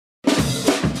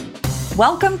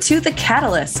Welcome to The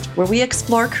Catalyst, where we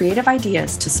explore creative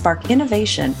ideas to spark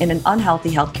innovation in an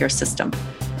unhealthy healthcare system.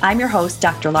 I'm your host,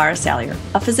 Dr. Lara Salyer,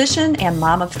 a physician and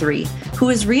mom of three who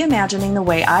is reimagining the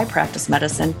way I practice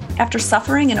medicine after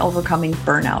suffering and overcoming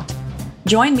burnout.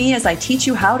 Join me as I teach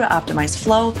you how to optimize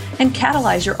flow and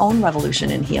catalyze your own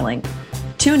revolution in healing.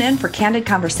 Tune in for candid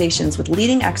conversations with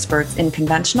leading experts in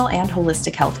conventional and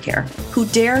holistic healthcare who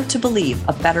dare to believe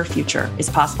a better future is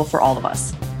possible for all of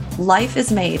us. Life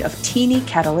is made of teeny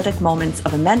catalytic moments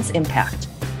of immense impact.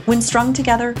 When strung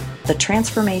together, the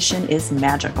transformation is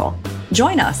magical.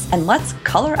 Join us and let's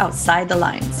color outside the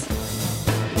lines.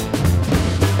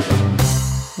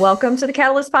 Welcome to the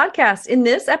Catalyst Podcast. In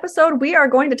this episode, we are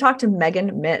going to talk to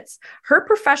Megan Mitts. Her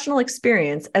professional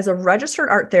experience as a registered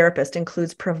art therapist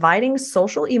includes providing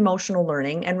social emotional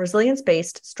learning and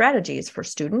resilience-based strategies for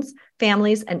students,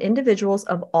 families, and individuals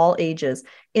of all ages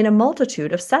in a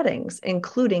multitude of settings,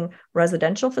 including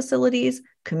residential facilities,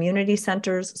 community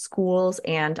centers, schools,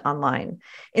 and online.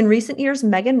 In recent years,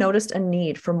 Megan noticed a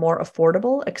need for more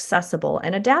affordable, accessible,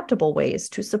 and adaptable ways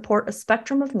to support a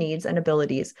spectrum of needs and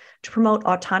abilities to promote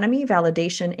autonomy,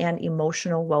 validation, and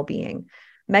emotional well-being.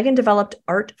 Megan developed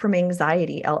Art from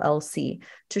Anxiety, LLC,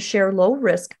 to share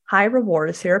low-risk,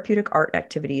 high-reward therapeutic art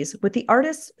activities with the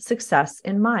artist's success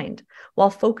in mind, while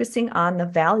focusing on the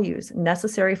values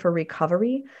necessary for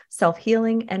recovery,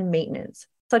 self-healing, and maintenance,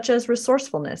 such as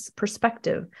resourcefulness,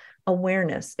 perspective,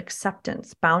 awareness,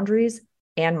 acceptance, boundaries,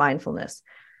 and mindfulness.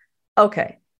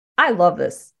 Okay, I love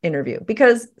this interview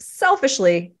because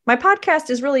selfishly, my podcast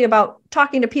is really about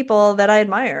talking to people that I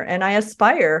admire and I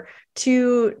aspire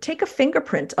to take a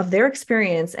fingerprint of their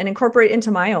experience and incorporate into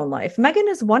my own life. Megan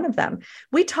is one of them.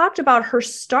 We talked about her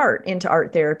start into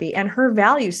art therapy and her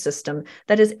value system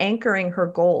that is anchoring her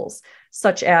goals,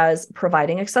 such as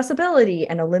providing accessibility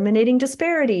and eliminating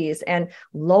disparities and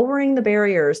lowering the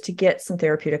barriers to get some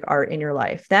therapeutic art in your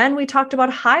life. Then we talked about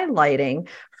highlighting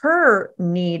her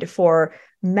need for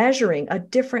measuring a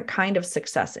different kind of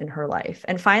success in her life.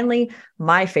 And finally,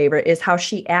 my favorite is how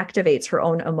she activates her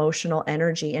own emotional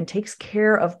energy and takes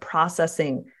care of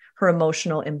processing her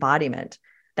emotional embodiment.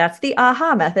 That's the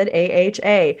AHA method,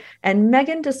 AHA, and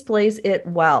Megan displays it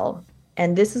well.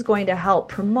 And this is going to help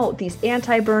promote these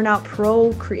anti-burnout,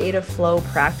 pro-creative flow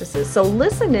practices. So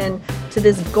listen in to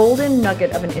this golden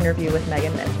nugget of an interview with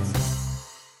Megan Mitts.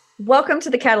 Welcome to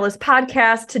the Catalyst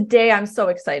Podcast. Today, I'm so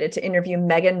excited to interview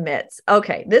Megan Mitts.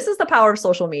 Okay, this is the power of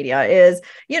social media is,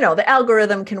 the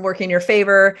algorithm can work in your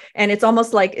favor. And it's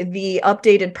almost like the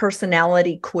updated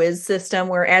personality quiz system,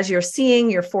 where as you're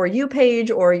seeing your For You page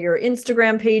or your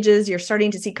Instagram pages, you're starting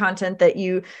to see content that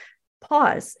you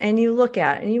pause and you look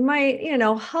at, and you might,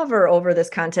 hover over this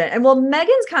content. And well,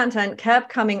 Megan's content kept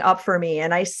coming up for me,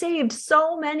 and I saved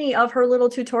so many of her little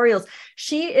tutorials.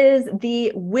 She is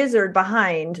the wizard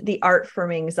behind the Art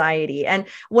from Anxiety. And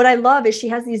what I love is she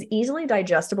has these easily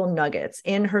digestible nuggets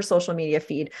in her social media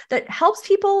feed that helps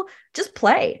people just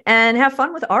play and have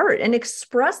fun with art and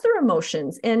express their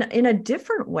emotions in a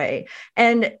different way.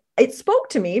 And it spoke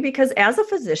to me because as a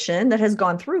physician that has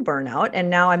gone through burnout, and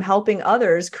now I'm helping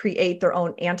others create their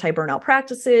own anti-burnout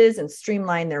practices and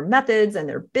streamline their methods and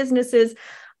their businesses,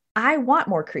 I want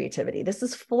more creativity. This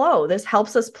is flow. This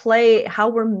helps us play how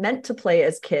we're meant to play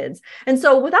as kids. And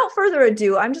so without further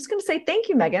ado, I'm just going to say thank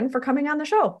you, Megan, for coming on the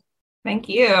show. Thank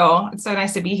you. It's so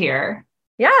nice to be here.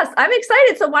 Yes, I'm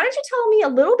excited. So why don't you tell me a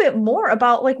little bit more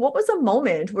about what was a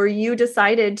moment where you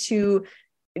decided to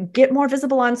get more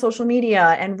visible on social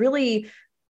media and really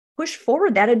push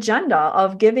forward that agenda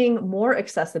of giving more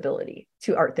accessibility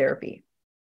to art therapy?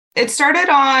 It started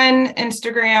on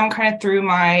Instagram, kind of through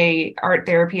my art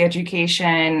therapy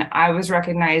education. I was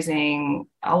recognizing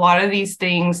a lot of these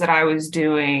things that I was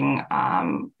doing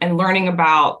and learning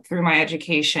about through my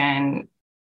education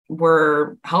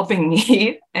were helping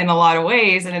me in a lot of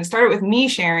ways. And it started with me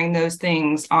sharing those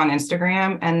things on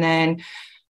Instagram. And then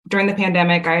during the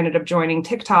pandemic, I ended up joining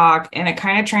TikTok, and it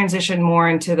kind of transitioned more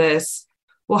into this,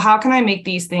 well, how can I make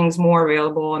these things more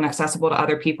available and accessible to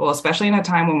other people, especially in a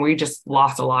time when we just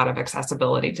lost a lot of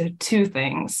accessibility to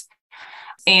things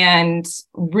and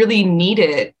really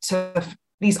needed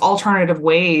these alternative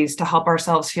ways to help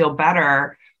ourselves feel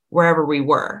better wherever we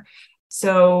were.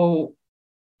 So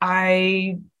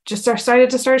I just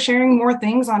decided to start sharing more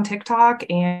things on TikTok,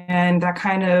 and that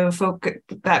kind of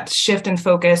that shift and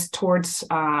focus towards,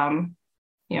 how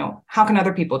can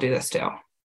other people do this too?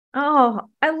 Oh,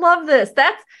 I love this.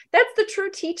 That's the true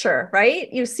teacher,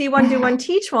 right? You see one, do one,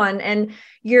 teach one, and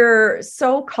you're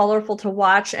so colorful to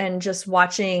watch, and just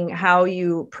watching how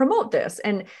you promote this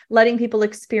and letting people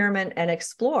experiment and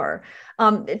explore.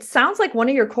 It sounds like one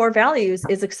of your core values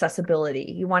is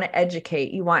accessibility. You want to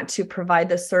educate, you want to provide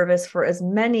the service for as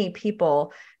many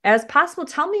people as possible.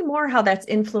 Tell me more how that's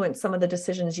influenced some of the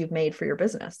decisions you've made for your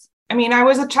business. I mean, I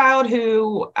was a child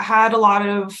who had a lot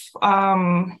of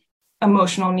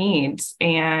emotional needs,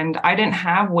 and I didn't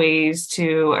have ways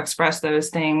to express those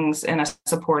things in a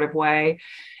supportive way.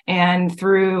 And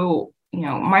through,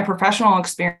 my professional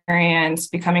experience,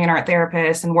 becoming an art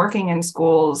therapist and working in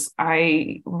schools,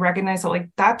 I recognize that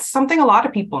that's something a lot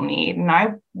of people need. And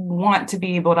I want to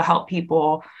be able to help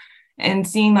people, and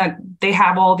seeing that they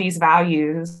have all these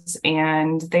values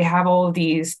and they have all of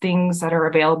these things that are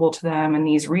available to them and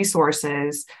these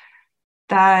resources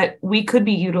that we could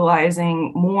be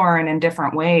utilizing more and in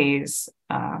different ways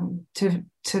to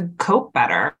cope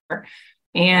better.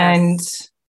 And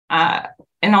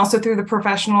and also through the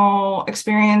professional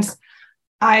experience,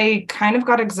 I kind of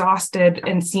got exhausted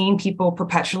in seeing people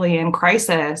perpetually in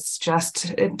crisis,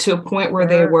 just to a point where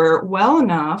they were well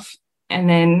enough and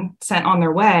then sent on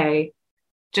their way,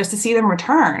 just to see them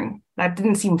return. That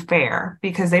didn't seem fair,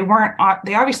 because they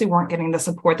obviously weren't getting the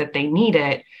support that they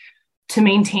needed to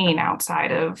maintain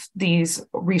outside of these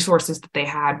resources that they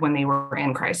had when they were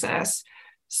in crisis.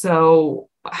 So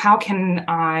how can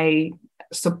I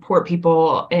support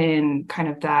people in kind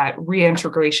of that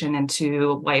reintegration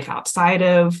into life outside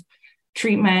of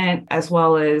treatment, as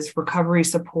well as recovery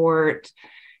support?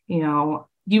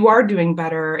 You are doing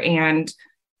better, and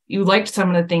you liked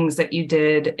some of the things that you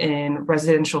did in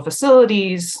residential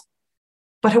facilities,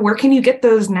 but where can you get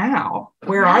those now?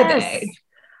 Where are they?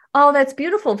 Oh, that's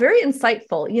beautiful. Very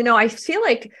insightful. I feel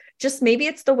like just maybe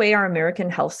it's the way our American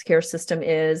healthcare system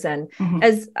is. And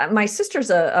as my sister's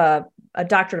a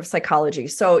doctorate of psychology,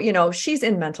 so, she's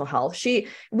in mental health.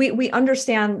 We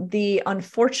understand the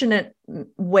unfortunate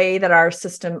way that our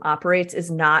system operates is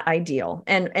not ideal.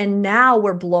 And now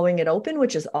we're blowing it open,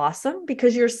 which is awesome,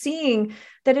 because you're seeing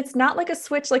that it's not like a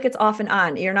switch, like it's off and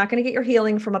on. You're not going to get your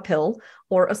healing from a pill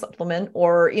or a supplement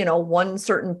or, one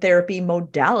certain therapy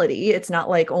modality. It's not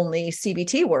like only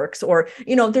CBT works, or,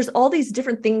 there's all these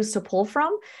different things to pull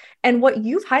from. And what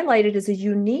you've highlighted is a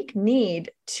unique need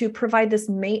to provide this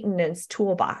maintenance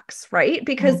toolbox, right?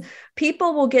 Because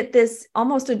people will get this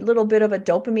almost a little bit of a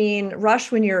dopamine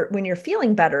rush when you're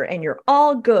feeling better and you're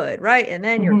all good, right? And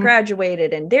then you're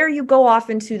graduated and there you go off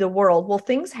into the world. Well,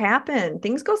 things happen,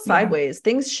 things go sideways,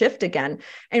 things shift again.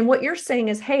 And what you're saying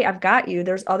is, hey, I've got you.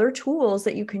 There's other tools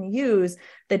that you can use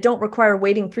that don't require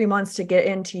waiting 3 months to get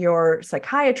into your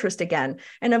psychiatrist again.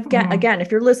 And again,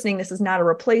 if you're listening, this is not a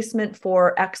replacement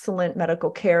for excellent medical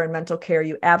care and mental care.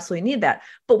 You absolutely need that.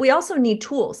 But we also need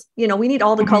tools. We need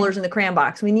all the colors in the crayon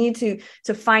box. We need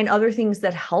to find other things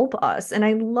that help us. And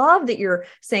I love that you're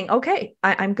saying, okay,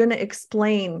 I'm going to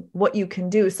explain what you can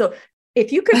do. So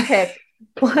if you could pick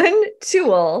one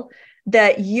tool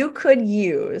that you could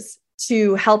use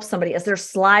to help somebody as they're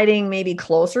sliding maybe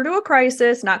closer to a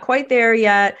crisis, not quite there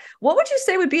yet, what would you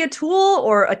say would be a tool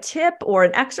or a tip or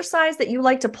an exercise that you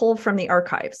like to pull from the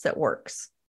archives that works?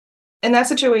 In that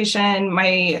situation,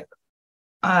 my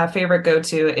favorite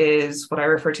go-to is what I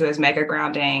refer to as mega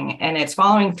grounding, and it's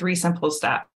following 3 simple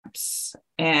steps,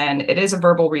 and it is a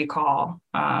verbal recall.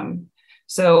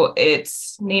 So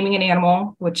it's naming an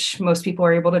animal, which most people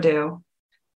are able to do,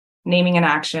 naming an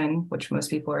action, which most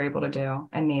people are able to do,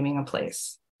 and naming a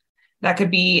place. That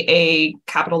could be a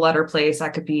capital letter place.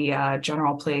 That could be a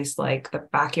general place like the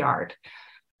backyard.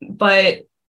 But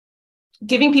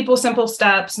giving people simple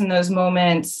steps in those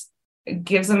moments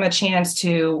gives them a chance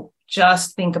to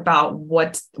just think about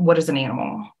what is an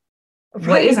animal,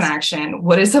 what is an action,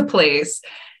 what is a place,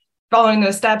 following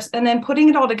those steps, and then putting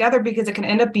it all together, because it can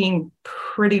end up being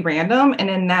pretty random. And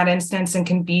in that instance, it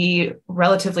can be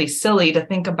relatively silly to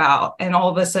think about. And all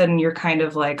of a sudden you're kind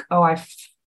of like, oh, I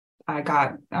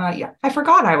forgot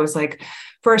I was like,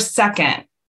 for a second,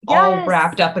 all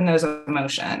wrapped up in those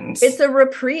emotions. It's a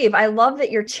reprieve. I love that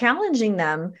you're challenging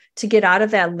them to get out of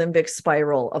that limbic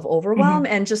spiral of overwhelm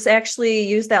and just actually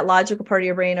use that logical part of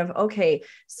your brain of, okay,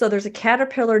 so there's a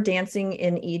caterpillar dancing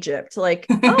in Egypt. Like,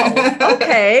 oh,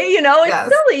 okay.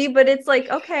 It's silly, but it's like,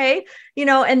 okay,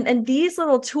 And these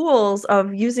little tools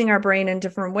of using our brain in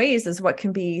different ways is what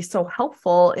can be so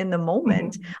helpful in the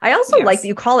moment. I also like that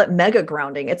you call it mega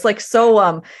grounding. It's like it's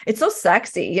so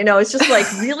sexy, it's just like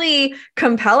really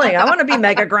compelling. I want to be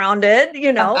mega grounded, and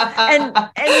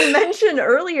you mentioned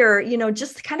earlier,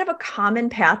 just kind of a common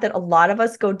path that a lot of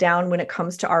us go down when it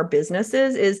comes to our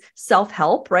businesses is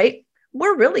self-help, right?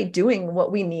 We're really doing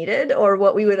what we needed or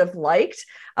what we would have liked.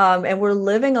 And we're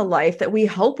living a life that we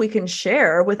hope we can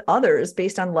share with others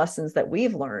based on lessons that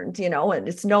we've learned, and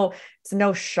it's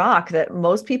no shock that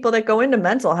most people that go into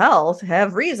mental health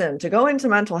have reason to go into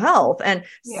mental health. And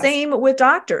same with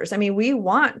doctors. I mean, we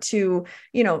want to,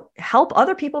 help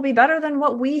other people be better than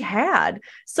what we had.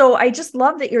 So I just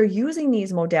love that you're using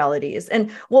these modalities.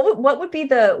 And what would be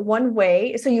the one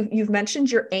way? So you've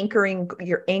mentioned your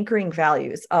anchoring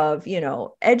values of,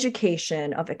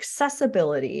 education, of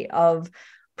accessibility, of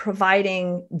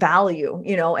providing value,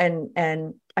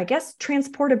 and I guess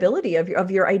transportability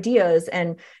of your ideas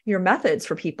and your methods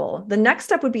for people. The next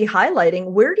step would be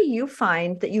highlighting, where do you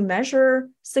find that you measure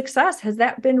success? Has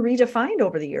that been redefined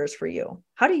over the years for you?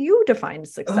 How do you define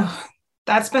success?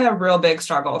 That's been a real big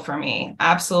struggle for me.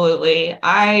 Absolutely.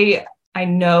 I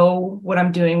know what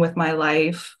I'm doing with my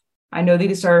life. I know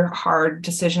these are hard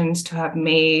decisions to have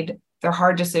made. They're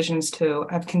hard decisions to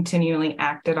have continually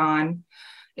acted on.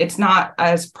 It's not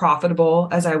as profitable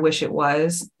as I wish it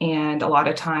was. And a lot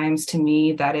of times to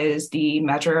me, that is the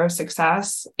measure of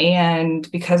success. And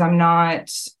because I'm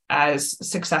not as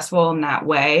successful in that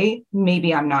way,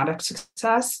 maybe I'm not a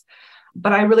success,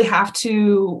 but I really have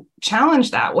to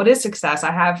challenge that. What is success?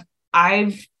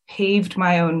 I've paved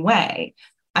my own way.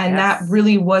 And that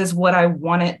really was what I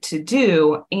wanted to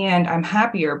do. And I'm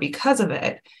happier because of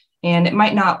it. And it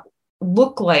might not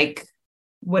look like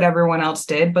what everyone else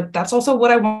did, but that's also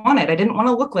what I wanted. I didn't want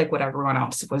to look like what everyone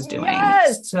else was doing.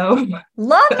 Yes. So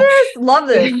love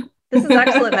this. This is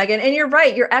excellent, Megan. And you're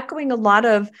right. You're echoing a lot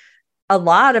of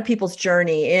people's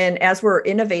journey as we're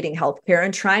innovating healthcare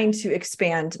and trying to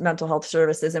expand mental health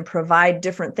services and provide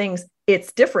different things.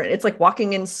 It's different. It's like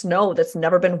walking in snow that's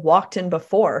never been walked in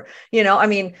before. I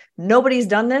mean, nobody's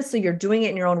done this, so you're doing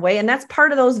it in your own way. And that's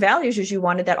part of those values is you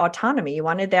wanted that autonomy, you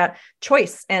wanted that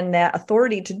choice and that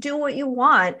authority to do what you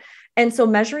want. And so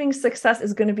measuring success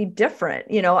is going to be different.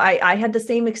 I had the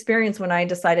same experience when I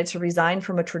decided to resign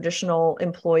from a traditional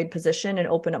employed position and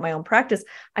open up my own practice.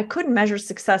 I couldn't measure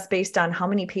success based on how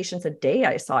many patients a day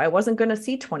I saw. I wasn't going to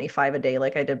see 25 a day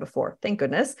like I did before, thank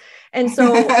goodness. And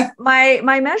so my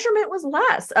measurement was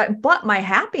less, but my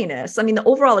happiness, I mean, the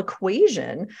overall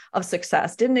equation of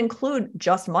success didn't include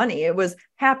just money. It was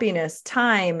happiness,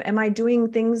 time. Am I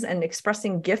doing things and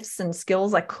expressing gifts and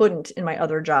skills I couldn't in my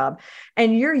other job?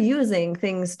 And you're using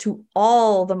things to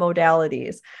all the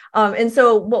modalities. And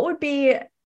so what would be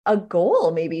a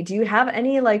goal maybe? Do you have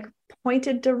any like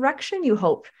pointed direction you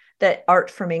hope that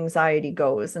Art from Anxiety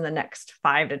goes in the next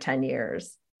 5 to 10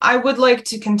 years? I would like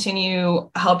to continue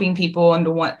helping people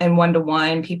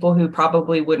one-to-one, people who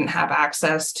probably wouldn't have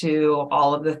access to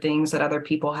all of the things that other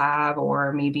people have,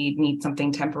 or maybe need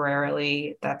something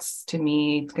temporarily. That's, to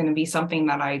me, it's going to be something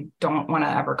that I don't want to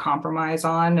ever compromise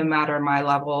on, no matter my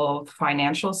level of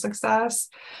financial success,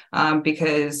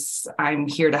 because I'm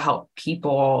here to help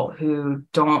people who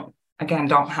don't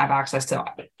have access to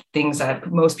things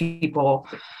that most people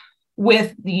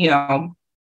with,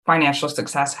 financial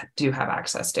success do have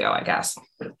access to, I guess.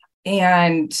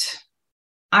 And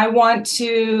I want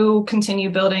to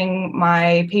continue building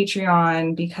my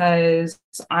Patreon because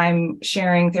I'm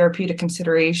sharing therapeutic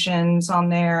considerations on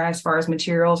there as far as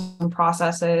materials and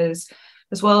processes,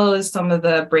 as well as some of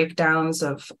the breakdowns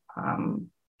of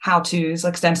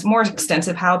how-tos, more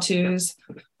extensive how-tos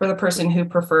for the person who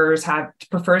prefers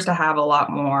to have a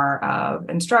lot more of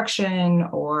instruction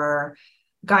or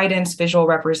guidance, visual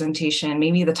representation,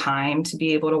 maybe the time to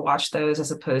be able to watch those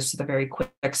as opposed to the very quick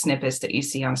snippets that you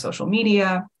see on social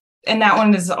media. And that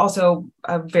one is also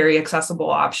a very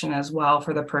accessible option as well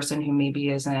for the person who maybe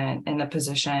isn't in a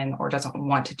position or doesn't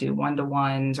want to do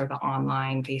one-to-ones or the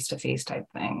online face-to-face type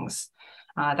things.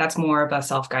 That's more of a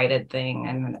self-guided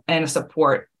thing and a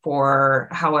support for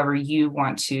however you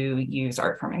want to use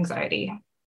Art from Anxiety.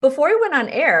 Before we went on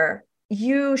air,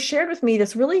 you shared with me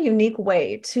this really unique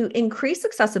way to increase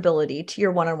accessibility to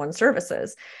your one-on-one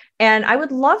services. And I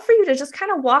would love for you to just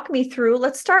kind of walk me through.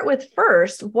 Let's start with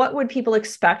first, what would people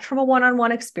expect from a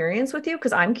one-on-one experience with you?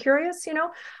 Because I'm curious,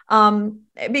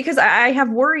 because I have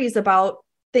worries about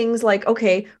things like,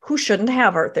 okay, who shouldn't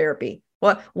have art therapy?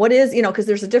 What is, because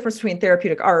there's a difference between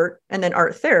therapeutic art and then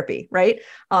art therapy, right?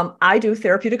 I do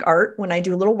therapeutic art when I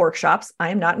do little workshops. I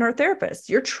am not an art therapist.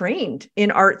 You're trained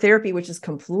in art therapy, which is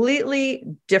completely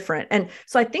different. And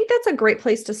so I think that's a great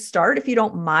place to start. If you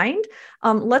don't mind,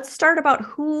 let's start about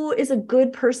who is a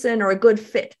good person or a good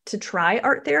fit to try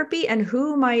art therapy and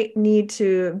who might need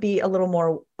to be a little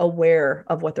more aware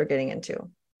of what they're getting into.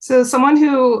 So someone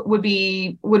who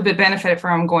would benefit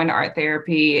from going to art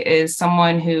therapy is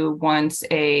someone who wants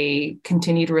a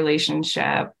continued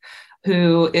relationship,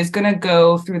 who is going to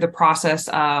go through the process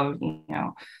of,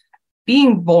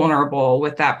 being vulnerable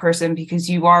with that person, because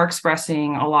you are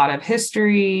expressing a lot of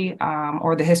history,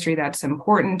 or the history that's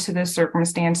important to the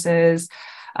circumstances,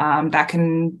 that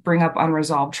can bring up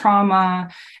unresolved trauma.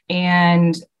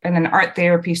 And in an art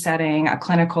therapy setting, a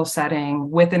clinical setting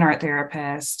with an art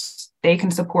therapist, they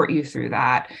can support you through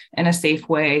that in a safe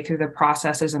way through the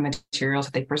processes and materials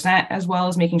that they present, as well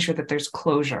as making sure that there's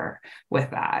closure with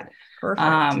that.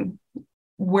 Perfect.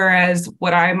 Whereas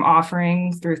what I'm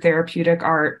offering through therapeutic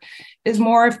art is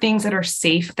more of things that are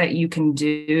safe that you can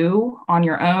do on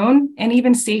your own, and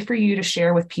even safe for you to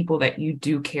share with people that you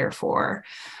do care for.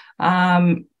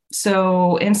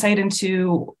 So insight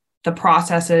into the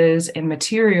processes and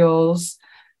materials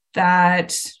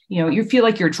that, you feel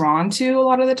like you're drawn to a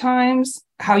lot of the times,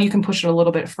 how you can push it a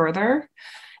little bit further,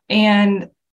 and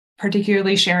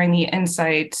particularly sharing the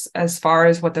insights as far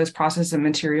as what those processes and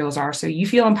materials are. So you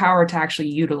feel empowered to actually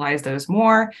utilize those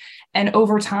more. And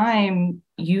over time,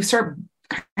 you start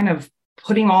kind of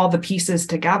putting all the pieces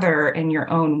together in your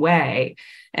own way.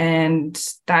 And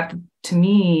that, to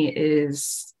me,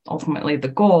 is ultimately the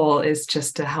goal, is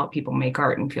just to help people make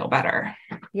art and feel better.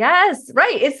 Yes,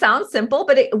 right. It sounds simple,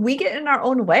 but we get in our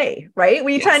own way, right?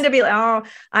 We tend to be like, oh,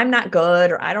 I'm not good,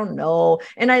 or I don't know.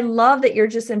 And I love that you're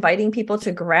just inviting people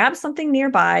to grab something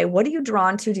nearby. What are you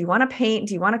drawn to? Do you want to paint?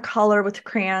 Do you want to color with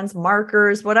crayons,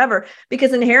 markers, whatever?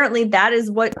 Because inherently that is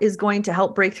what is going to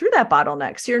help break through that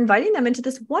bottleneck. So you're inviting them into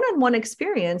this one-on-one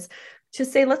experience to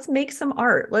say, let's make some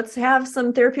art. Let's have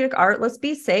some therapeutic art. Let's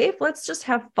be safe. Let's just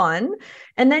have fun.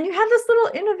 And then you have this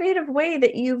little innovative way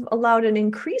that you've allowed an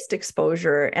increased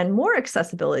exposure and more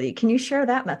accessibility. Can you share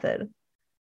that method?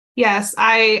 Yes,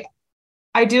 I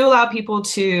do allow people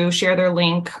to share their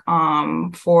link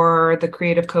for the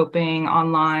creative coping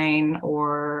online,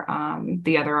 or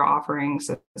the other offerings.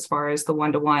 As far as the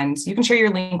one-to-ones, you can share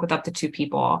your link with up to 2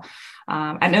 people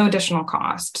at no additional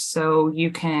cost. So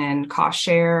you can cost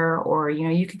share, or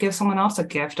you could give someone else a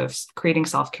gift of creating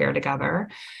self-care together,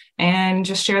 and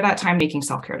just share that time making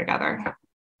self-care together.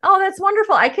 Oh, that's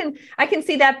wonderful. I can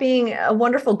see that being a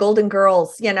wonderful Golden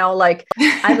Girls, like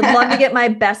I would love to get my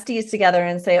besties together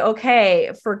and say,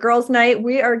 okay, for girls' night,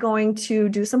 we are going to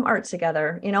do some art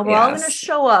together. We're all going to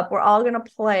show up, we're all going to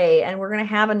play, and we're going to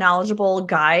have a knowledgeable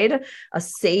guide, a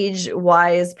sage,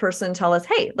 wise person tell us,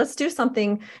 hey, let's do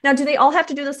something. Now, do they all have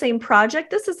to do the same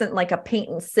project? This isn't like a paint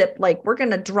and sip, like we're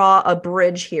going to draw a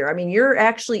bridge here. I mean,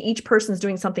 each person's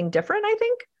doing something different, I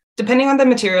think. Depending on the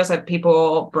materials that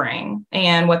people bring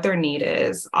and what their need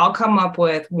is, I'll come up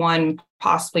with 1,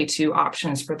 possibly 2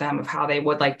 options for them of how they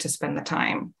would like to spend the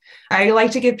time. I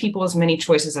like to give people as many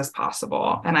choices as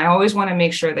possible, and I always want to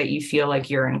make sure that you feel like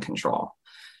you're in control.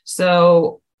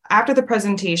 So after the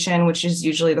presentation, which is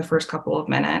usually the first couple of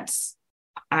minutes,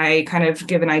 I kind of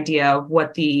give an idea of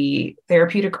what the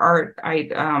therapeutic art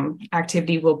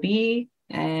activity will be,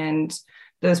 and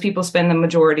those people spend the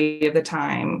majority of the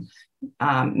time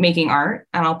making art,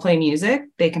 and I'll play music.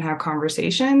 They can have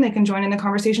conversation. They can join in the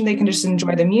conversation. They can just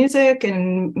enjoy the music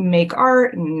and make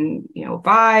art and,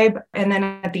 vibe. And then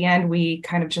at the end, we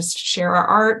kind of just share our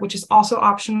art, which is also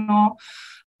optional.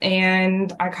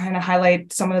 And I kind of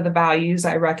highlight some of the values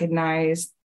I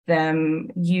recognize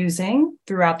them using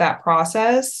throughout that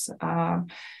process,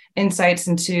 insights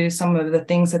into some of the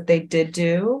things that they did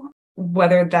do,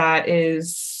 whether that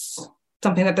is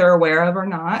something that they're aware of or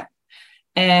not.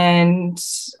 And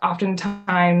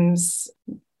oftentimes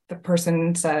the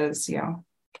person says,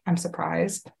 I'm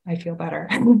surprised. I feel better.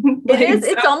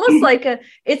 It's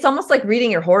almost like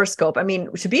reading your horoscope. I mean,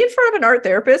 to be in front of an art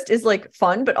therapist is like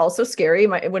fun, but also scary.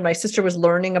 When my sister was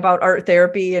learning about art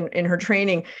therapy and in her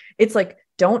training, it's like,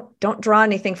 don't draw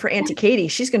anything for Auntie Katie.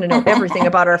 She's going to know everything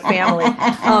about our family.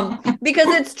 Because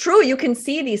it's true. You can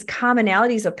see these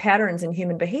commonalities of patterns in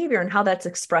human behavior and how that's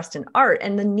expressed in art.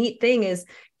 And the neat thing is,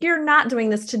 you're not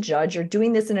doing this to judge. You're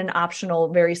doing this in an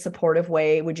optional, very supportive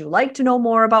way. Would you like to know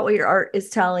more about what your art is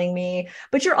telling me?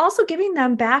 But you're also giving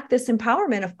them back this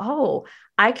empowerment of, oh,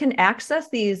 I can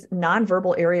access these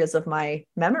nonverbal areas of my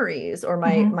memories or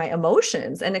my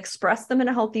emotions and express them in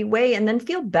a healthy way, and then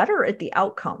feel better at the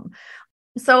outcome.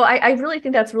 So I really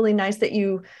think that's really nice that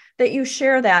you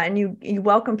share that, and you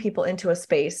welcome people into a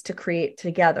space to create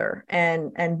together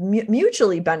and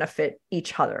mutually benefit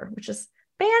each other, which is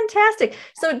fantastic.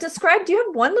 So do you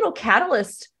have one little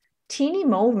catalyst, teeny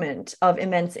moment of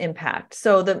immense impact?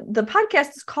 So the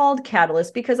podcast is called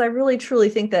Catalyst because I really truly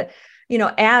think that,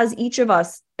 as each of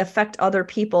us affect other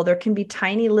people, there can be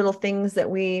tiny little things that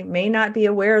we may not be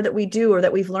aware that we do or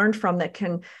that we've learned from that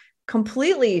can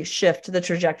completely shift the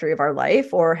trajectory of our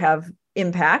life or have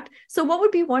impact. So what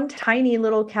would be one tiny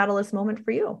little catalyst moment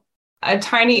for you? A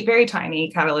tiny, very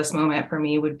tiny catalyst moment for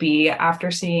me would be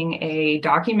after seeing a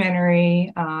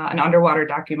documentary, an underwater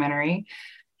documentary.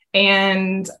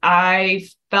 And I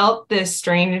felt this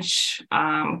strange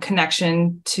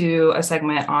connection to a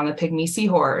segment on the pygmy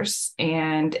seahorse.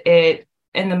 And in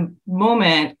the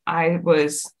moment, I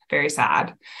was very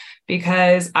sad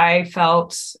because I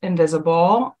felt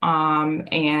invisible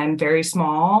and very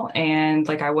small, and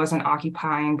like I wasn't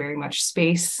occupying very much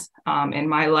space in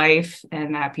my life,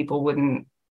 and that people wouldn't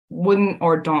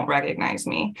or don't recognize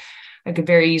me. I could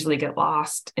very easily get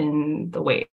lost in the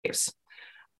waves.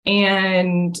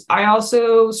 And I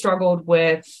also struggled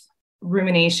with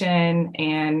rumination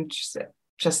and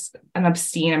just an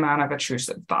obscene amount of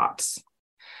intrusive thoughts.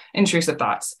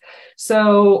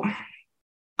 So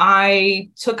I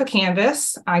took a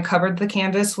canvas, I covered the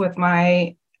canvas with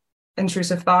my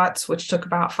intrusive thoughts, which took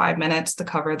about 5 minutes to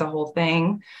cover the whole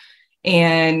thing,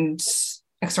 and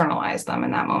externalized them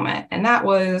in that moment. And that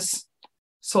was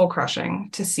soul crushing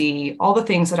to see all the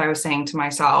things that I was saying to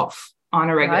myself on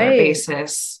a regular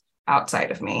basis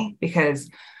outside of me, because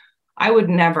I would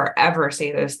never, ever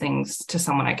say those things to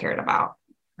someone I cared about.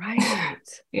 Right.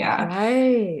 Yeah.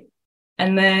 Right.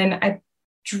 And then I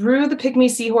drew the pygmy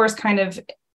seahorse kind of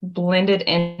blended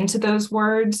into those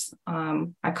words.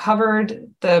 I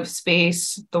covered the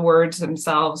space, the words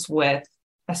themselves, with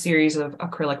a series of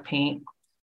acrylic paint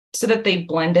so that they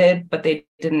blended, but they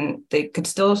could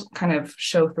still kind of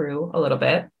show through a little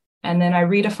bit. And then I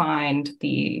redefined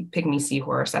the pygmy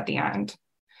seahorse at the end.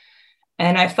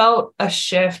 And I felt a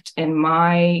shift in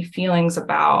my feelings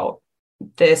about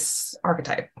this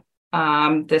archetype,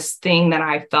 this thing that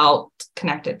I felt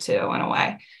connected to in a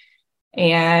way.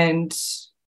 And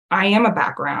I am a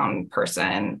background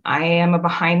person. I am a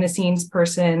behind the scenes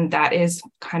person. That is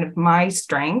kind of my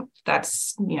strength.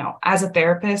 That's, as a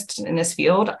therapist in this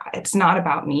field, it's not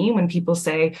about me. When people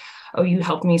say, oh, you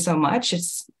helped me so much,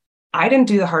 I didn't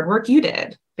do the hard work, you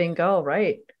did. Bingo,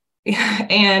 right.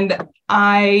 And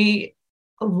I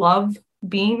love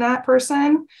being that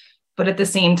person, but at the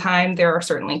same time, there are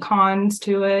certainly cons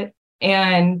to it.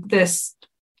 And this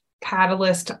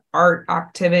catalyst art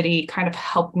activity kind of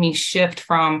helped me shift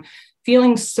from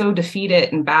feeling so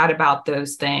defeated and bad about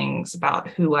those things, about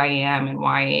who I am and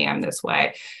why I am this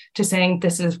way, to saying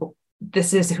this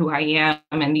is who I am,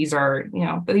 and these are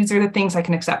the things I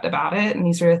can accept about it, and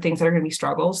these are the things that are going to be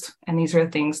struggles, and these are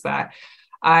the things that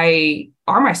are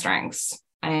my strengths,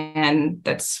 and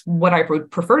that's what I would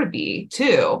prefer to be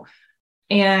too.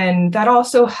 And that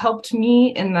also helped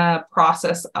me in the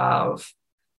process of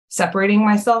separating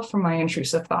myself from my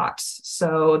intrusive thoughts.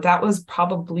 So that was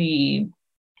probably,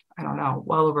 I don't know,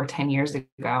 well over 10 years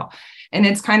ago. And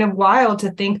it's kind of wild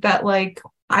to think that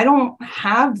I don't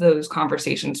have those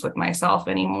conversations with myself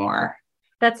anymore.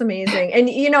 That's amazing.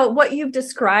 And what you've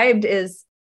described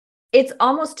it's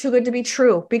almost too good to be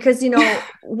true, because,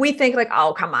 we think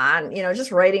oh, come on,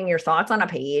 just writing your thoughts on a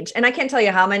page. And I can't tell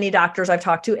you how many doctors I've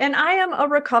talked to, and I am a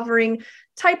recovering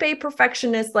type A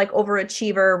perfectionist,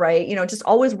 overachiever, right? Just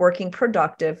always working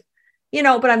productive,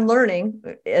 but I'm learning,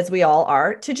 as we all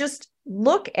are, to just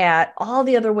look at all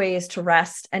the other ways to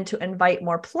rest and to invite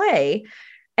more play.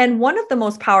 And one of the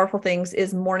most powerful things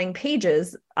is morning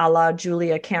pages, a la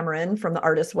Julia Cameron from The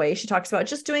Artist's Way. She talks about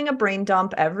just doing a brain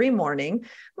dump every morning.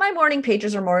 My morning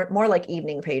pages are more like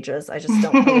evening pages. I just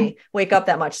don't really wake up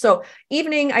that much. So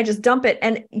evening, I just dump it.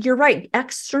 And you're right,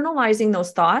 externalizing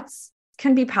those thoughts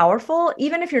can be powerful,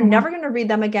 even if you're never going to read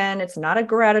them again. It's not a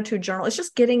gratitude journal. It's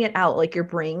just getting it out, like your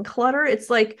brain clutter. It's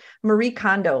like Marie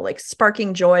Kondo,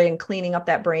 sparking joy and cleaning up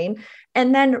that brain,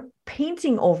 and then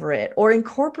painting over it or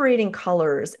incorporating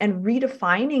colors and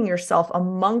redefining yourself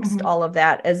amongst all of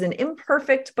that as an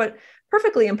imperfect, but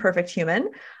perfectly imperfect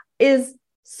human is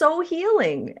so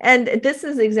healing. And this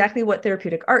is exactly what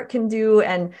therapeutic art can do.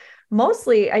 And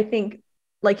mostly, I think,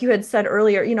 like you had said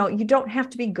earlier, you don't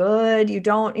have to be good. You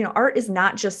don't, art is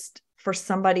not just for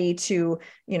somebody to,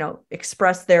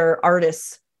 express their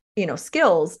artist's,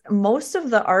 skills. Most of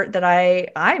the art that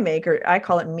I make, or I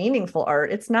call it meaningful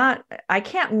art, I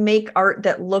can't make art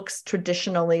that looks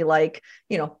traditionally like,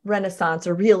 Renaissance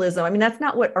or realism. I mean, that's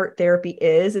not what art therapy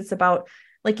is. It's about,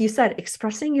 like you said,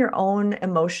 expressing your own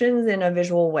emotions in a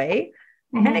visual way,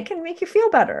 and it can make you feel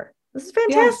better. This is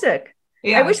fantastic.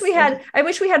 Yes. I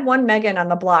wish we had one Megan on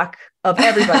the block of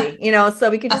everybody, so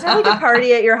we could just have like a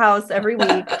party at your house every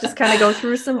week, just kind of go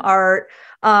through some art.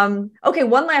 Okay.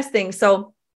 One last thing.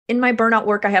 So in my burnout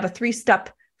work, I have a 3-step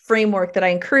framework that I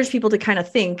encourage people to kind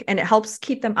of think, and it helps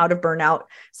keep them out of burnout.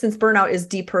 Since burnout is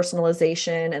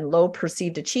depersonalization and low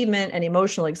perceived achievement and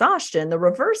emotional exhaustion, the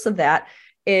reverse of that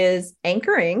is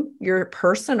anchoring your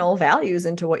personal values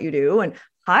into what you do and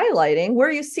highlighting where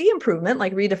you see improvement,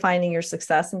 like redefining your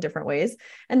success in different ways.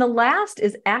 And the last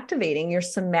is activating your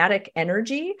somatic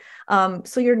energy.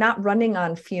 So you're not running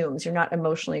on fumes, you're not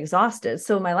emotionally exhausted.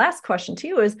 So my last question to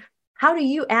you is, how do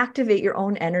you activate your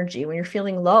own energy when you're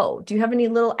feeling low? Do you have any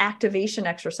little activation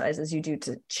exercises you do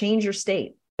to change your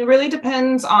state? It really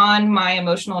depends on my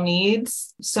emotional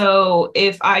needs. So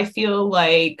if I feel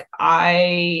like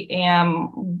I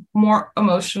am more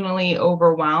emotionally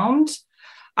overwhelmed,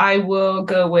 I will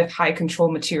go with high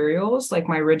control materials, like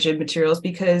my rigid materials,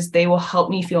 because they will help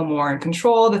me feel more in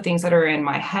control. The things that are in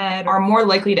my head are more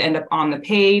likely to end up on the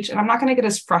page, and I'm not going to get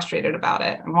as frustrated about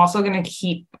it. I'm also going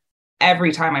to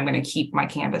every time I'm going to keep my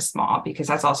canvas small, because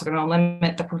that's also going to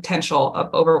limit the potential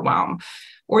of overwhelm.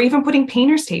 Or even putting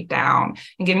painter's tape down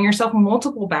and giving yourself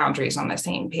multiple boundaries on the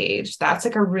same page. That's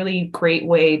like a really great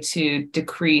way to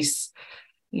decrease,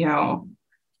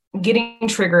 getting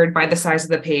triggered by the size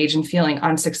of the page and feeling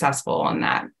unsuccessful on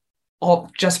that, all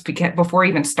just before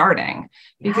even starting,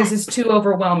 because it's too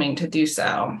overwhelming to do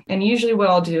so. And usually what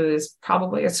I'll do is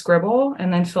probably a scribble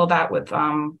and then fill that with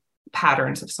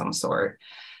patterns of some sort,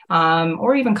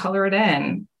 or even color it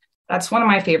in. That's one of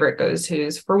my favorite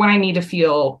go-tos for when I need to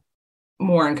feel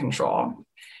more in control.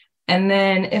 And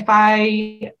then if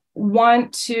I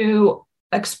want to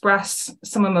express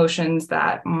some emotions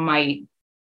that might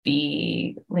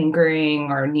be lingering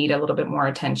or need a little bit more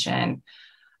attention,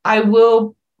 I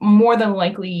will more than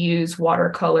likely use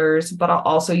watercolors, but I'll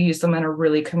also use them in a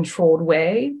really controlled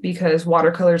way, because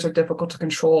watercolors are difficult to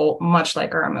control, much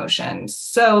like our emotions.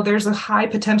 So there's a high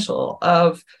potential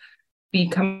of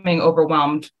becoming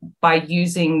overwhelmed by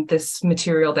using this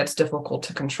material that's difficult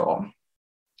to control.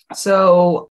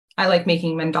 So I like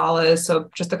making mandalas. So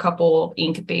just a couple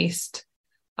ink-based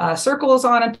circles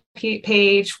on a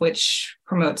page, which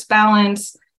promotes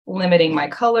balance, limiting my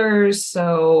colors.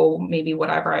 So maybe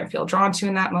whatever I feel drawn to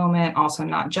in that moment, also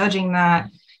not judging that,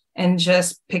 and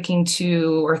just picking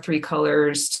 2 or 3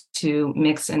 colors to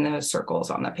mix in those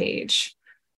circles on the page.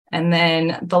 And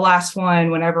then the last one,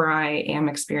 whenever I am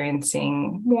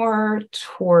experiencing more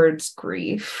towards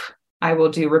grief, I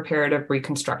will do reparative,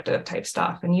 reconstructive type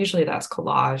stuff. And usually that's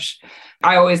collage.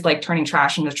 I always like turning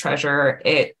trash into treasure.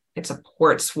 It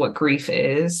supports what grief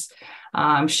is,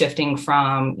 shifting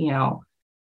from,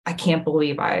 I can't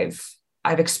believe I've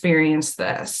experienced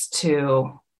this,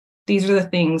 to these are the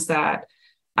things that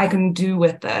I can do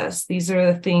with this. These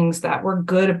are the things that were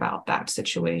good about that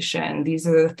situation. These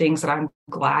are the things that I'm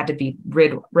glad to be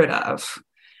rid of.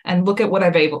 And look at what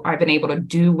I've been able to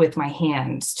do with my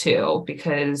hands too,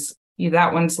 because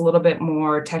that one's a little bit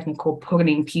more technical,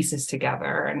 putting pieces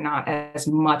together, and not as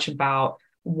much about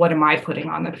what am I putting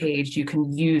on the page. You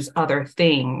can use other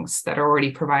things that are already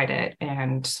provided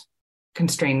and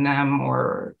constrain them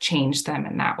or change them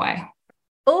in that way.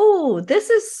 Oh, this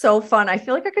is so fun. I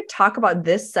feel like I could talk about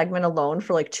this segment alone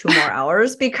for like 2 more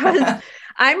hours, because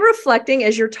I'm reflecting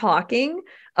as you're talking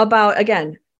about,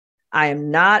 again, I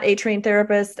am not a trained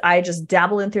therapist. I just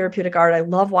dabble in therapeutic art. I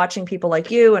love watching people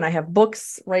like you. And I have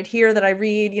books right here that I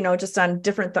read, just on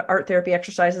different art therapy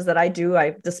exercises that I do.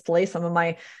 I display some of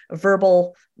my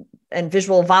verbal and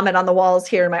visual vomit on the walls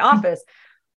here in my office.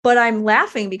 But I'm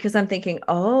laughing because I'm thinking,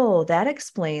 oh, that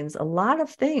explains a lot of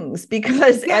things.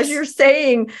 Because as you're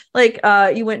saying, like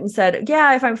you went and said,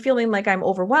 yeah, if I'm feeling like I'm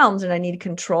overwhelmed and I need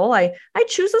control, I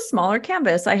choose a smaller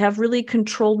canvas. I have really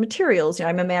controlled materials.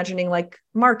 I'm imagining like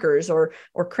markers or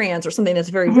crayons or something that's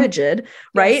very rigid,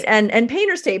 right? And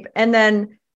painter's tape. And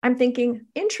then I'm thinking,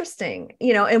 interesting,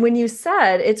 and when you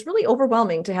said it's really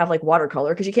overwhelming to have like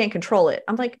watercolor because you can't control it,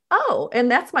 I'm like, oh,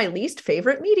 and that's my least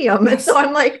favorite medium. And so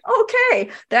I'm like, okay,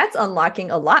 that's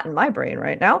unlocking a lot in my brain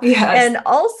right now. And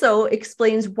also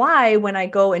explains why when I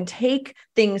go and take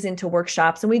things into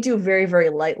workshops, and we do very, very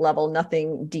light level,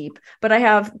 nothing deep, but I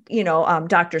have,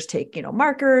 doctors take,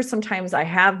 markers. Sometimes I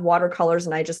have watercolors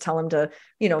and I just tell them to,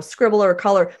 scribble or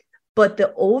color. But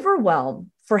the overwhelm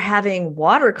for having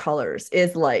watercolors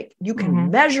is like, you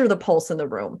can measure the pulse in the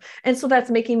room. And so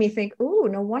that's making me think, oh,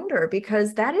 no wonder,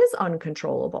 because that is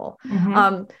uncontrollable.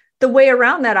 The way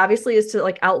around that obviously is to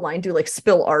like outline, do like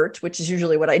spill art, which is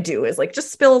usually what I do, is like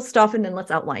just spill stuff and then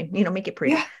let's outline, make it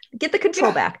pretty, get the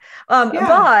control back.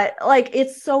 But like,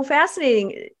 it's so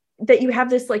fascinating that you have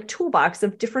this like toolbox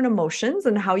of different emotions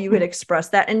and how you would express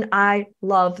that. And I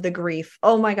love the grief.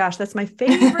 Oh my gosh, that's my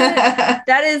favorite.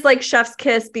 That is like chef's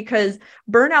kiss, because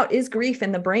burnout is grief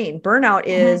in the brain. Burnout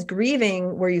is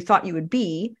grieving where you thought you would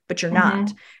be, but you're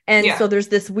not. And so there's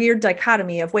this weird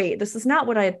dichotomy of, wait, this is not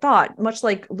what I had thought, much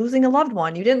like losing a loved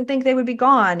one. You didn't think they would be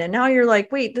gone. And now you're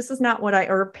like, wait, this is not what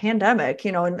or a pandemic,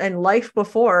 and life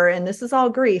before, and this is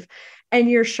all grief. And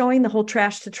you're showing the whole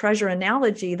trash to treasure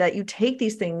analogy, that you take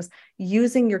these things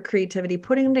using your creativity,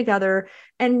 putting them together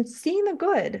and seeing the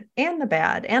good and the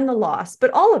bad and the loss,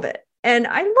 but all of it. And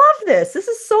I love this. This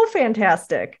is so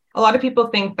fantastic. A lot of people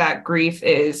think that grief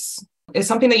is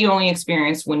something that you only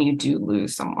experience when you do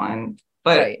lose someone.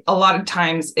 But a lot of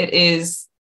times it is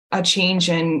a change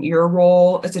in your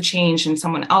role. It's a change in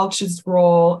someone else's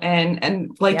role.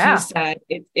 And like you said,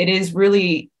 it is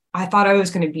really, I thought I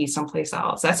was going to be someplace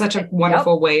else. That's such a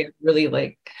wonderful way of really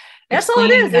like, that's all it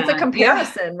is. It's a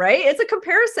comparison, right? It's a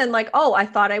comparison. Like, oh, I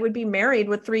thought I would be married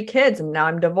with 3 kids and now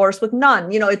I'm divorced with none.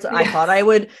 I thought I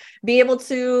would be able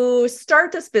to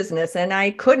start this business and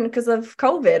I couldn't because of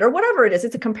COVID or whatever it is.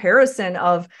 It's a comparison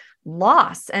of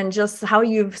loss, and just how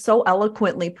you've so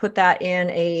eloquently put that in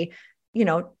a,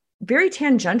 very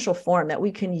tangential form that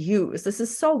we can use. This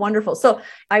is so wonderful. So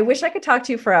I wish I could talk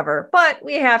to you forever, but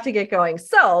we have to get going.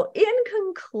 So in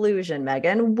conclusion,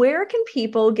 Megan, where can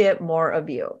people get more of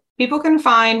you? People can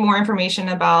find more information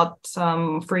about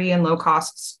some free and low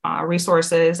cost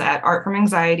resources at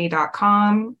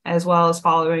artfromanxiety.com, as well as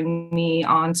following me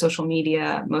on social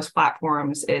media. Most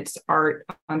platforms, it's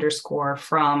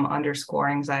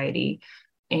art_from_anxiety.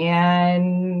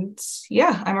 And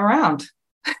I'm around.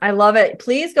 I love it.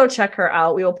 Please go check her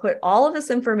out. We will put all of this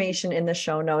information in the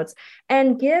show notes,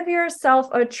 and give yourself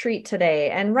a treat today.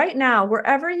 And right now,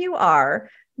 wherever you are,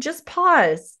 just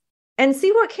pause and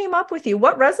see what came up with you.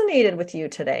 What resonated with you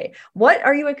today? What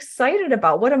are you excited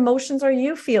about? What emotions are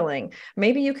you feeling?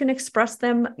 Maybe you can express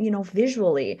them,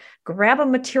 visually. Grab a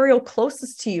material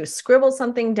closest to you, scribble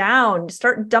something down,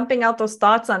 start dumping out those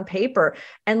thoughts on paper,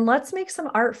 and let's make some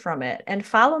art from it. And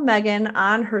follow Megan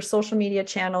on her social media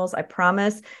channels. I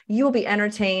promise you will be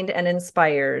entertained and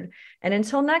inspired. And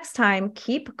until next time,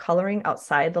 keep coloring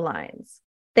outside the lines.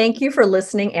 Thank you for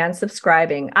listening and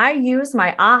subscribing. I use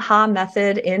my AHA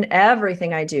method in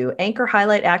everything I do. Anchor,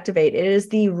 highlight, activate. It is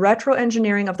the retro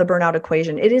engineering of the burnout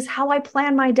equation. It is how I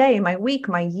plan my day, my week,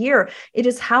 my year. It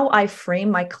is how I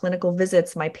frame my clinical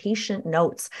visits, my patient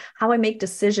notes, how I make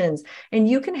decisions. And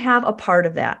you can have a part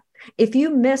of that. If you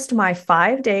missed my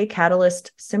 5-day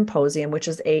Catalyst Symposium, which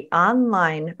is an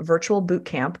online virtual boot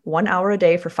camp, 1 hour a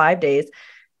day for 5 days,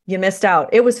 you missed out.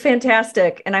 It was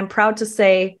fantastic. And I'm proud to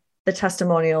say, the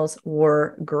testimonials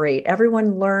were great.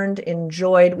 Everyone learned,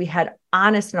 enjoyed. We had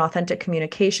honest and authentic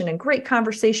communication and great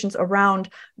conversations around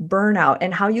burnout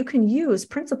and how you can use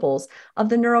principles of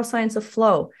the neuroscience of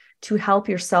flow to help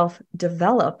yourself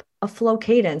develop a flow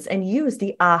cadence and use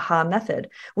the AHA method.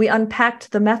 We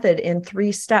unpacked the method in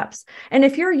 3 steps. And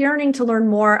if you're yearning to learn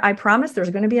more, I promise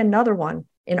there's going to be another one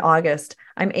in August.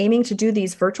 I'm aiming to do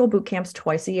these virtual boot camps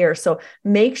twice a year. So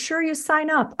make sure you sign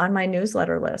up on my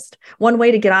newsletter list. One way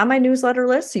to get on my newsletter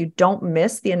list so you don't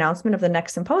miss the announcement of the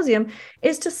next symposium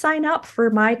is to sign up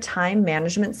for my time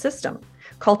management system.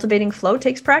 Cultivating flow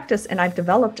takes practice, and I've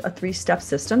developed a 3-step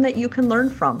system that you can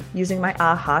learn from using my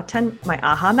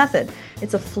AHA method.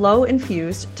 It's a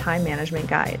flow-infused time management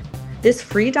guide. This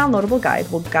free downloadable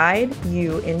guide will guide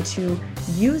you into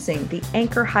using the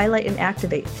Anchor, Highlight, and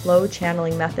Activate flow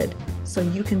channeling method so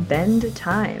you can bend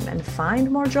time and find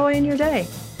more joy in your day.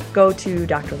 Go to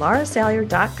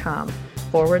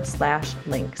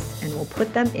drlarasalyer.com/links and we'll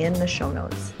put them in the show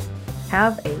notes.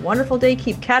 Have a wonderful day.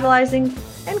 Keep catalyzing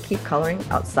and keep coloring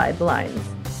outside the lines.